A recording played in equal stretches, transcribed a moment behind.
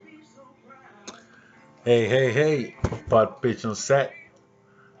Hey, hey, hey, Pod Pitch on Set.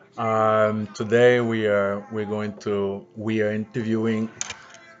 Today we are interviewing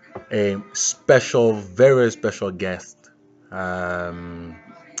a special, very special guest, um,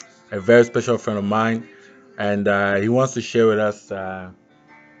 a very special friend of mine, and he wants to share with us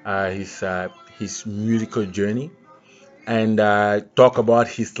his musical journey and talk about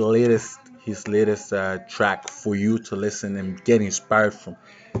his latest track for you to listen and get inspired from.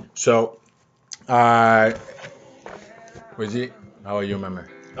 So, uh, Reggie, how are you, my man?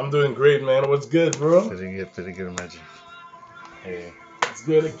 I'm doing great, man. What's good, bro? Pretty good, Magic. Hey, It's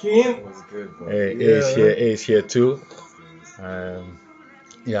good, Akeem. what's good, bro? Hey, Yeah, man. Ace here too. Um,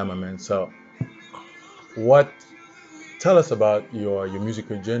 yeah, my man. So, what? Tell us about your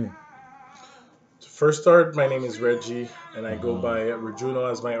musical journey. To first start, my name is Reggie, and I go Hmm. by Rejuno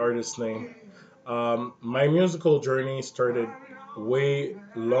as my artist name. My musical journey started way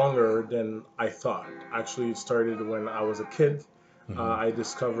longer than I thought. Actually, it started when I was a kid. Hmm. I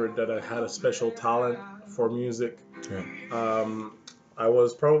discovered that I had a special talent for music. Yeah. Um, I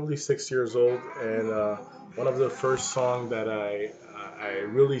was probably 6 years old, and one of the first songs that I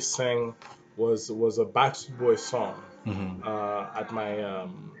really sang was a Backstreet Boys song Hmm. uh, at my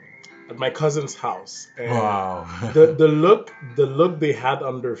um, at my cousin's house, and Wow. the look they had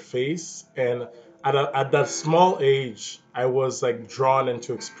on their face, and at that small age, I was like drawn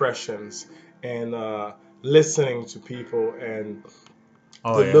into expressions and listening to people, and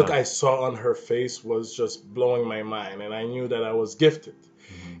Oh the look yeah. I saw on her face was just blowing my mind, and I knew that I was gifted.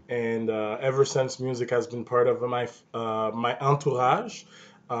 Hmm. And ever since music has been part of my entourage,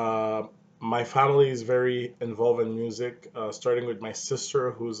 uh, my family is very involved in music. Starting with my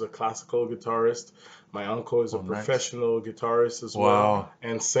sister, who's a classical guitarist. My uncle is a Oh, nice. professional guitarist as well Wow.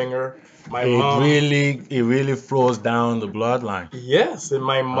 and singer. My It mom, really flows down the bloodline. yes, and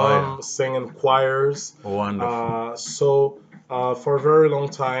my Oh yeah. mom sang in choirs. Wonderful. For a very long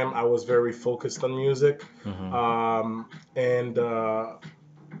time, I was very focused on music. Hmm. And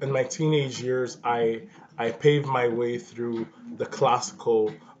In my teenage years, I paved my way through the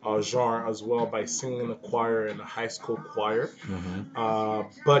classical genre as well by singing in a choir in a high school choir. Hmm.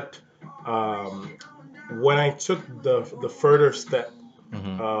 But um, when I took the further step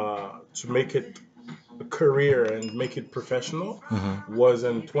Hmm. to make it a career and make it professional Hmm. was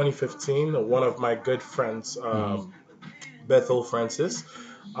in 2015. One of my good friends, Hmm. Bethel Francis,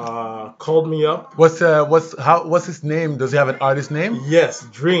 called me up. What's his name? Does he have an artist name? Yes,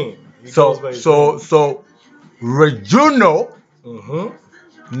 Dream. He goes So by so Dream. so Rejuno Hmm.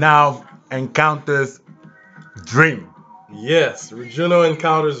 now encounters Dream. Yes, Rejuno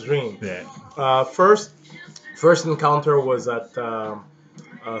encounters Dream. Yeah. Uh, first, first encounter was at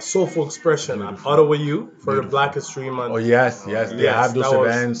Soulful Expression at Beautiful. Ottawa U for the Beautiful. Black History Oh Month. yes, yes, they Yes, have that those was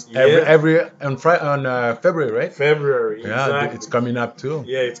events yeah, on February, right? February Yeah, it's exactly. coming up too.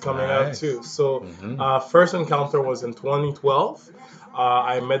 Yeah, it's coming up Nice. too. So, Hmm. first encounter was in 2012.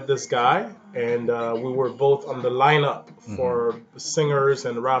 I met this guy, and we were both on the lineup Hmm. for singers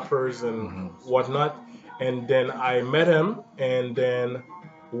and rappers and Hmm. whatnot. And then I met him, and then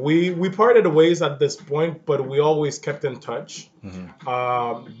we parted ways at this point, but we always kept in touch. Hmm.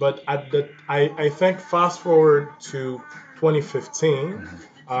 But I think fast forward to 2015,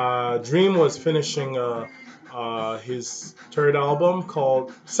 Hmm. Dream was finishing his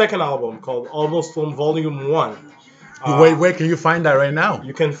second album called Almost Home Volume One. Wait, Uh, where can you find that right now?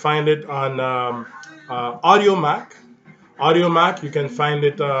 you can find it on Audio Mac. Audio Mac. You can find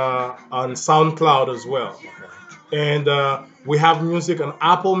it on SoundCloud as well. And we have music on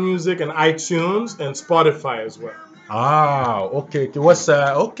Apple Music and iTunes and Spotify as well. Ah, okay.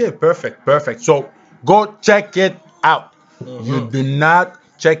 Okay, perfect, perfect. So go check it out. You Hmm. do not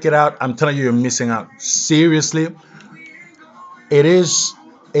check it out. I'm telling you, you're missing out. Seriously, it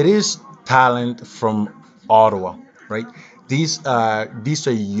is talent from Ottawa, right? These are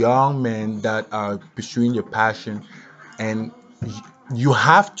young men that are pursuing your passion, and you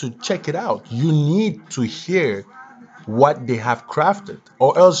have to check it out. You need to hear what they have crafted,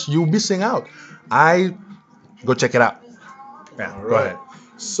 or else you'll be missing out. I Go check it out. Yeah, All go right. ahead.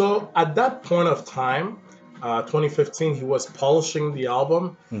 So at that point of time, 2015, he was polishing the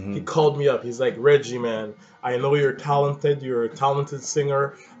album. He Hmm. called me up. He's like, Reggie, man, I know you're talented. You're a talented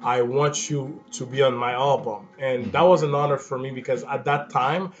singer. I want you to be on my album. And that Hmm. was an honor for me because at that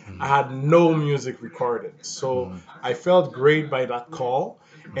time, I had no music recorded. So Hmm. I felt great by that call.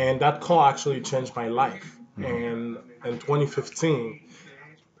 And that call actually changed my life. Hmm. And in 2015,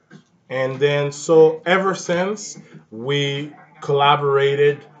 and then so ever since we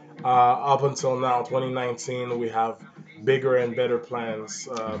collaborated up until now, 2019, we have bigger and better plans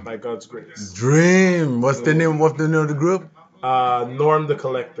by God's grace. Dream. What's the Yeah. name? What's the name of the group? Norm the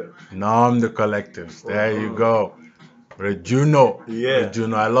Collective. Nom the Collectives. There you Mhm. go. Rejuno. Yeah.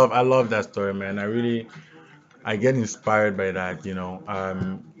 Rejuno. I love that story, man. I get inspired by that.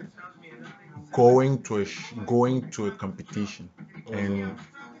 Going to a competition and Mhm.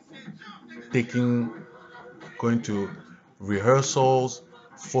 taking going to rehearsals,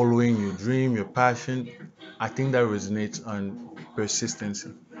 following your dream, your passion. I think that resonates on persistency.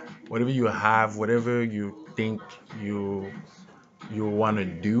 Whatever you have, whatever you think you you want to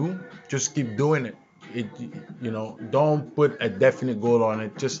do, just keep doing it. It don't put a definite goal on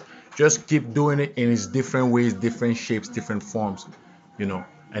it. Just keep doing it in its different ways, different shapes, different forms,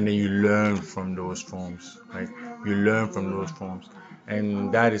 and then you learn from those forms, right? You learn from those forms,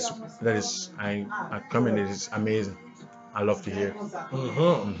 and that is I comment it is amazing. I love to hear.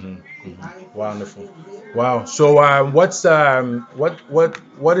 Mhm. Wonderful. Wow. So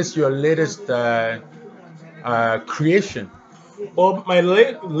what is your latest creation? Well, my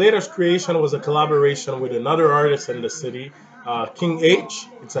latest creation was a collaboration with another artist in the city, King H.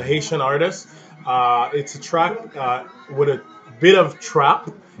 It's a Haitian artist. It's a track with a bit of trap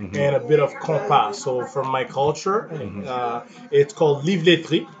and a bit of compas. So from my culture, it's called Live les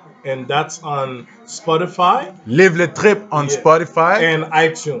Tripes, and that's on Spotify, Live the trip on yeah, Spotify. and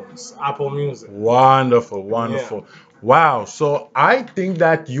iTunes, Apple Music. Wonderful, Yeah. wonderful. Wow. So I think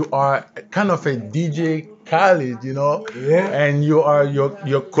that you are kind of a DJ Khaled, Yeah. and your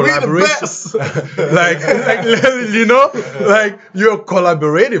We the collaboration, best. like like you're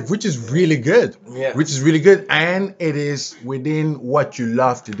collaborative, which is really good, Yes. and it is within what you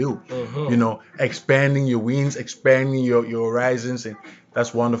love to do. Hmm. Expanding your wings, expanding your horizons, and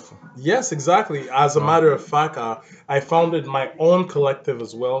that's wonderful. Yes, exactly. As a Wow. matter of fact, I founded my own collective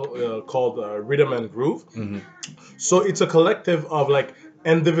as well called Rhythm and Groove. So it's a collective of like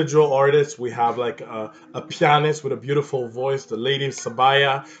individual artists. We have like a pianist with a beautiful voice, the lady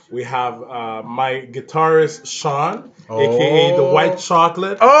Sabaya. We have my guitarist Sean, aka the White Oh.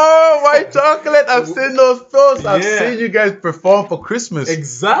 Chocolate. Oh, white chocolate. I've seen those posts. I've Yeah, seen you guys perform for Christmas.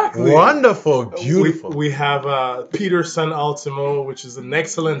 exactly. Wonderful. Beautiful. We have Peterson Ultimo, which is an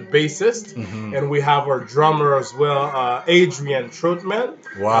excellent bassist, Hmm. and we have our drummer as well, Adrian Trotman.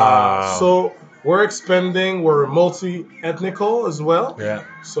 Wow. So we're expanding. We're multi-ethnical as well. Yeah.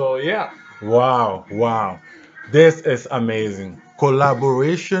 So yeah. Wow. Wow. This is amazing.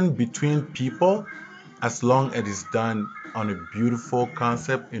 Collaboration between people, as long as it's done on a beautiful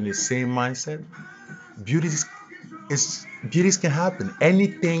concept in the same mindset, beauty beauties can happen.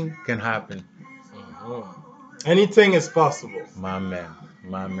 Anything can happen. Mhm. Anything is possible. My man.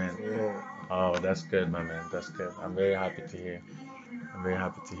 My man. Yeah. Oh, that's good, my man. That's good. I'm very happy to hear. I'm very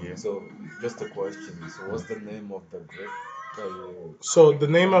happy to hear. So, just a question. So, what's the name of the group that you? So the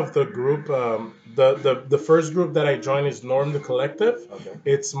name of the group, the first group that I joined is Norm the Collective. Okay.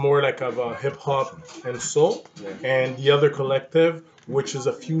 It's more like of a hip hop and soul, Yeah. and the other collective, which is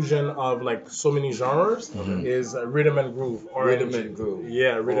a fusion of like so many genres, Okay. is Rhythm and Groove Rhythm (RNG). and groove.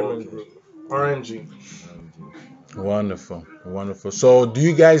 Yeah, Rhythm Oh, and okay. Groove (RNG). Wonderful, wonderful. So, do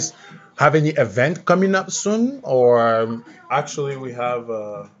you guys have any event coming up soon, or Actually, we have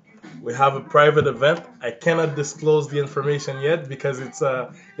a private event. I cannot disclose the information yet because it's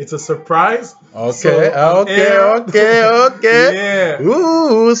a surprise. okay, So on okay, air, okay, okay. yeah.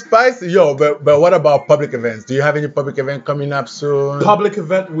 Ooh, spicy, yo. But what about public events? Do you have any public event coming up soon? Public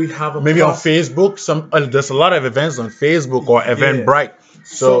event, we have a Maybe on process. Facebook. There's a lot of events on Facebook or Yeah. Eventbrite.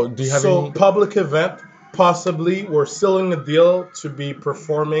 So, So do you have so any? public event, possibly we're sealing a deal to be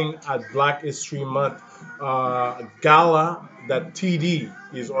performing at Black History Month gala that TD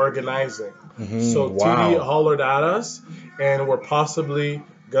is organizing. So TD Wow. hollered at us, and we're possibly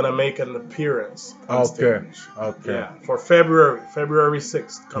gonna make an appearance on Okay. stage. Okay. Yeah, for February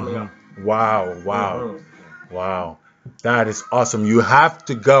 6th coming up. Wow. Wow. Hmm. Wow. That is awesome. You have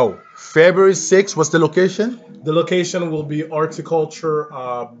to go. February 6th, what's the location? The location will be Horticulture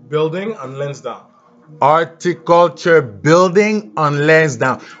Building on Lansdowne. Horticulture Building on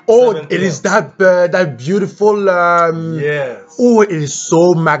Lansdowne. Oh, 7 it is p.m. that beautiful. Yes. Oh, it is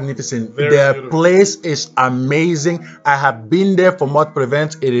so magnificent. Very The beautiful. place is amazing. I have been there for multiple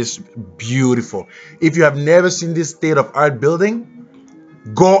events. It is beautiful. If you have never seen this state of art building,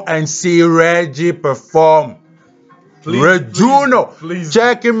 go and see Reggie perform. Please, please, Rejuno. please.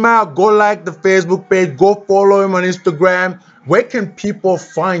 Check him out. Go like the Facebook page. Go follow him on Instagram. Where can people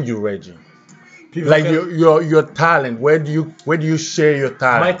find you, Reggie? People Like can. your talent. Where do you share your My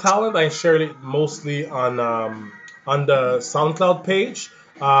talent? talent, I shared it mostly on the SoundCloud page.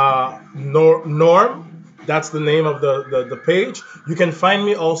 Norm That's the name of the page. You can find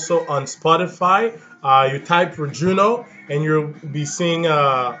me also on Spotify. You type Rejuno and you'll be seeing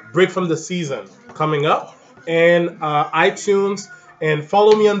Break from the Season coming up. And iTunes. And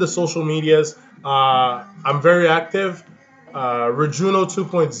follow me on the social medias. I'm very active. Rejuno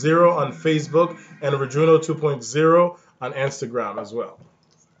 2.0 on Facebook and Rejuno 2.0 on Instagram as well.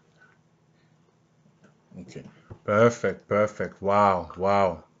 Okay. Perfect, perfect. Wow,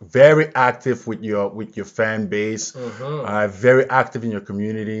 wow. Very active with your fan base. Hmm. Very active in your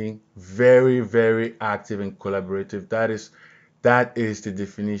community. Very, very active and collaborative. That is the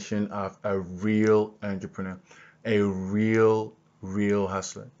definition of a real entrepreneur, a real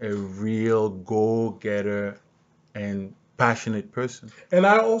hustler, a real go-getter and passionate person. And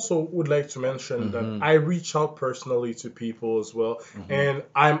I also would like to mention that Mm-hmm. I reach out personally to people as well, Mm-hmm. and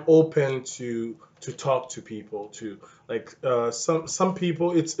I'm open to talk to people too. Like some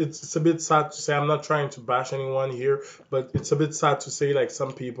people, it's a bit sad to say. I'm not trying to bash anyone here, but it's a bit sad to say like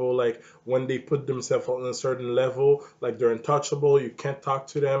some people like when they put themselves on a certain level, like they're untouchable. You can't talk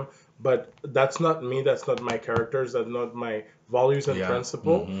to them. But that's not me. That's not my characters. That's not my values and Yeah.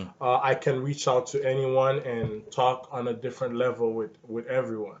 principle. Mm-hmm. I can reach out to anyone and talk on a different level with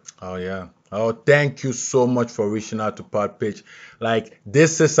everyone. Oh yeah. Oh, thank you so much for reaching out to Pod Pitch. Like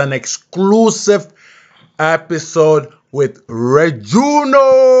this is an exclusive episode with Hey, Rejuno.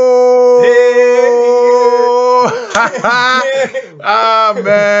 gang, Ah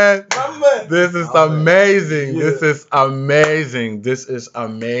man, my man. this is My man. amazing. Yeah, This is amazing. This is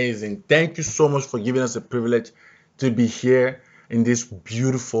amazing. Thank you so much for giving us the privilege to be here in this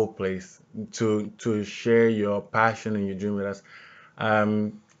beautiful place to share your passion and your dream with us.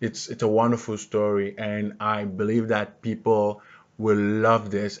 It's a wonderful story, and I believe that people will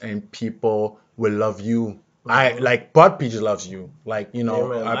love this, and people will love you. I hmm, like Pod Peach loves you. amen.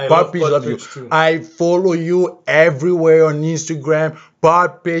 I Pod love Peach Pod loves you. Pitch too. I follow you everywhere on Instagram.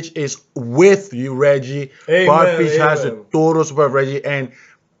 Pod Pitch is with you, Reggie. Pod Amen, Pitch has the amen. total support of Reggie, and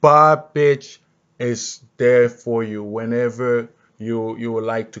Pod Pitch is there for you whenever you would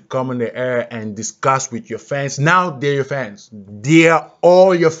like to come on the air and discuss with your fans. Now they're your fans. They are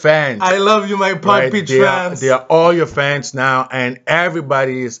all your fans, I love you, my Pod right? Pitch They fans. are all your fans now, and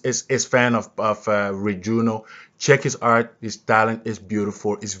everybody is fan of Rejuno. Check his art. His talent is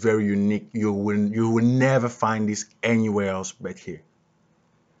beautiful. It's very unique. You will never find this anywhere else but here.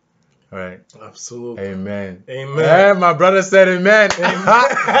 All right. Absolutely. Amen. Amen. Hey, my brother said amen.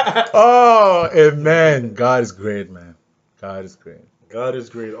 Amen. Oh, amen. God is great, man. God is great. God is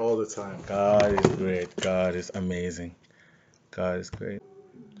great all the time. God is great. God is amazing. God is great.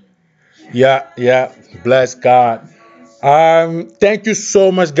 Yeah, yeah. Bless God. Thank you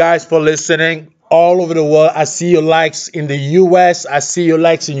so much, guys, for listening all over the world. I see your likes in the US. I see your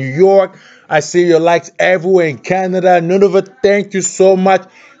likes in New York. I see your likes everywhere in Canada. Nunavut, thank you so much.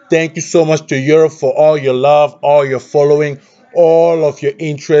 Thank you so much to Europe for all your love, all your following, all of your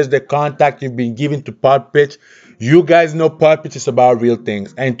interest, the contact you've been giving to Pod Pitch. You guys know Pod Pitch is about real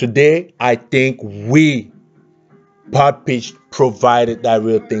things. And today, I think Pod Pitch provided that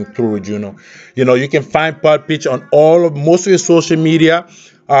real thing through Rejuno. You can find Pod Pitch on most of your social media.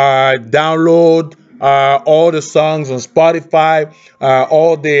 Download all the songs on Spotify,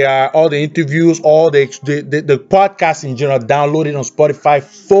 all the interviews, all the podcasts in general. Download it on Spotify.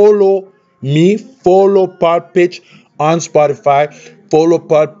 Follow me. Follow Pod Pitch on Spotify. Follow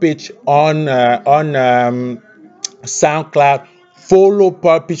Pod Pitch on SoundCloud, follow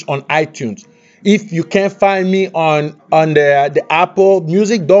Purpose on iTunes. If you can't find me on the Apple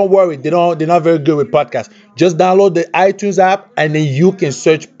Music, don't worry. They're not very good with podcasts. Just download the iTunes app and then you can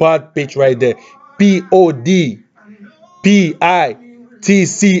search Pod Pitch right there.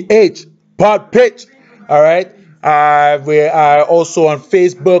 PODPITCH. Pod Pitch. All right. We are also on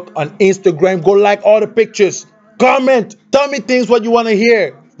Facebook, on Instagram. Go like all the pictures. Comment. Tell me things what you want to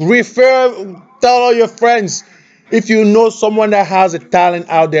hear. Refer. Tell all your friends. If you know someone that has a talent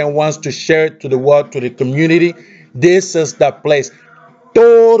out there and wants to share it to the world, to the community, this is the place.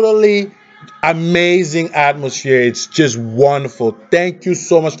 Totally amazing atmosphere. It's just wonderful. Thank you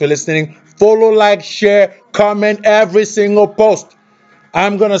so much for listening. Follow, like, share, comment every single post.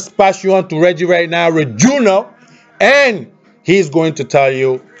 I'm going to pass you on to Reggie right now, Rejuno, and he's going to tell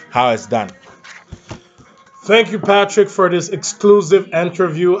you how it's done. Thank you, Patrick, for this exclusive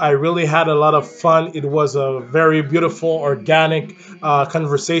interview. I really had a lot of fun. It was a very beautiful, organic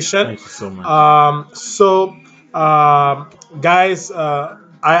conversation. Thank you so much. So, guys,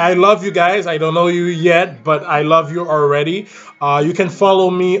 I love you guys. I don't know you yet, but I love you already. You can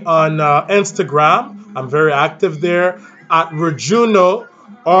follow me on Instagram. I'm very active there at Rejuno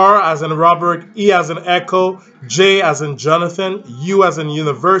R as in Robert, E as in Echo, J as in Jonathan, U as in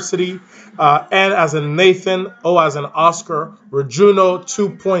University, N as in Nathan, O as in Oscar, Rejuno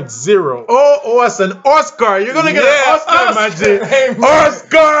 2.0. Oh, it's an Oscar. You're gonna get an Yeah, Oscar, my G. Amen.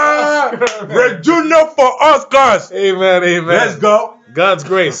 Oscar! Oscar, man. Rejuno for Oscars. Amen, amen. Let's go. God's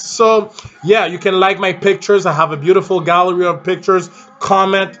grace. So, yeah, you can like my pictures. I have a beautiful gallery of pictures.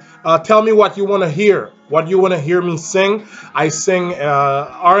 Comment. Tell me what you want to hear. What you want to hear me sing. I sing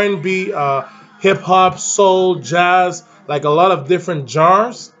R&B, hip hop, soul, jazz, like a lot of different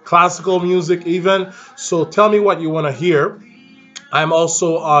genres, classical music even. So tell me what you want to hear. I'm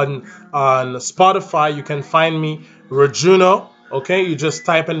also on Spotify. You can find me Rejuno. Okay, you just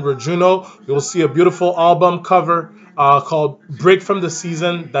type in Rejuno. You'll see a beautiful album cover called "Break from the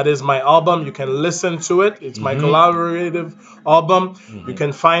Season." That is my album. You can listen to it. It's my collaborative album. You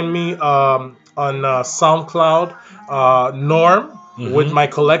can find me on SoundCloud, Norm with my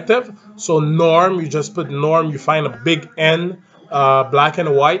collective. So Norm, you just put Norm. You find a big N, black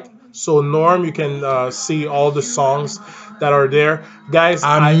and white. So Norm, you can see all the songs that are there, guys.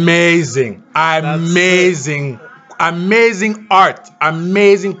 Amazing, That's it. amazing, amazing art,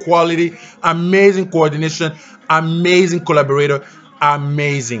 amazing quality, amazing coordination, amazing collaborator,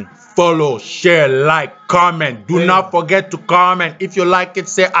 amazing. Follow, share, like, comment. Do Hey. not forget to comment. If you like it,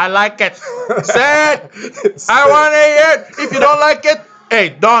 say I like it. Say it. Say I it. want to hear it. If you don't like it,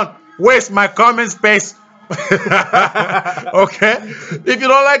 hey, don't waste my comment space. Okay? If you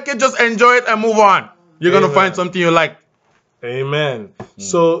don't like it, just enjoy it and move on. You're gonna find Amen. something you like. Amen.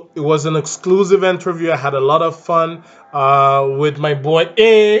 So it was an exclusive interview. I had a lot of fun with my boy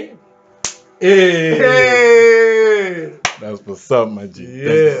A. Hey. Hey. That's what's up, my G. Thank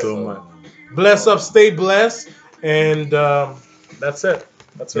you Yeah. so much. Bless up, stay blessed, and that's it.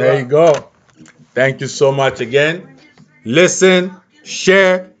 That's a There you wrap. go. Thank you so much again. Listen,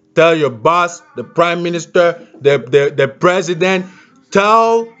 share, tell your boss, the prime minister, the president,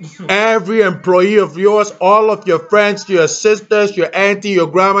 tell every employee of yours, all of your friends, your sisters, your auntie, your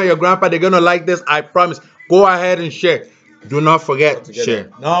grandma, your grandpa, they're gonna like this. I promise. Go ahead and share. Do not forget, share.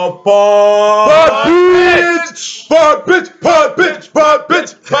 Now, Paul. Pod bitch! Pod bitch! Pod bitch! Pod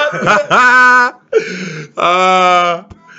bitch! But uh,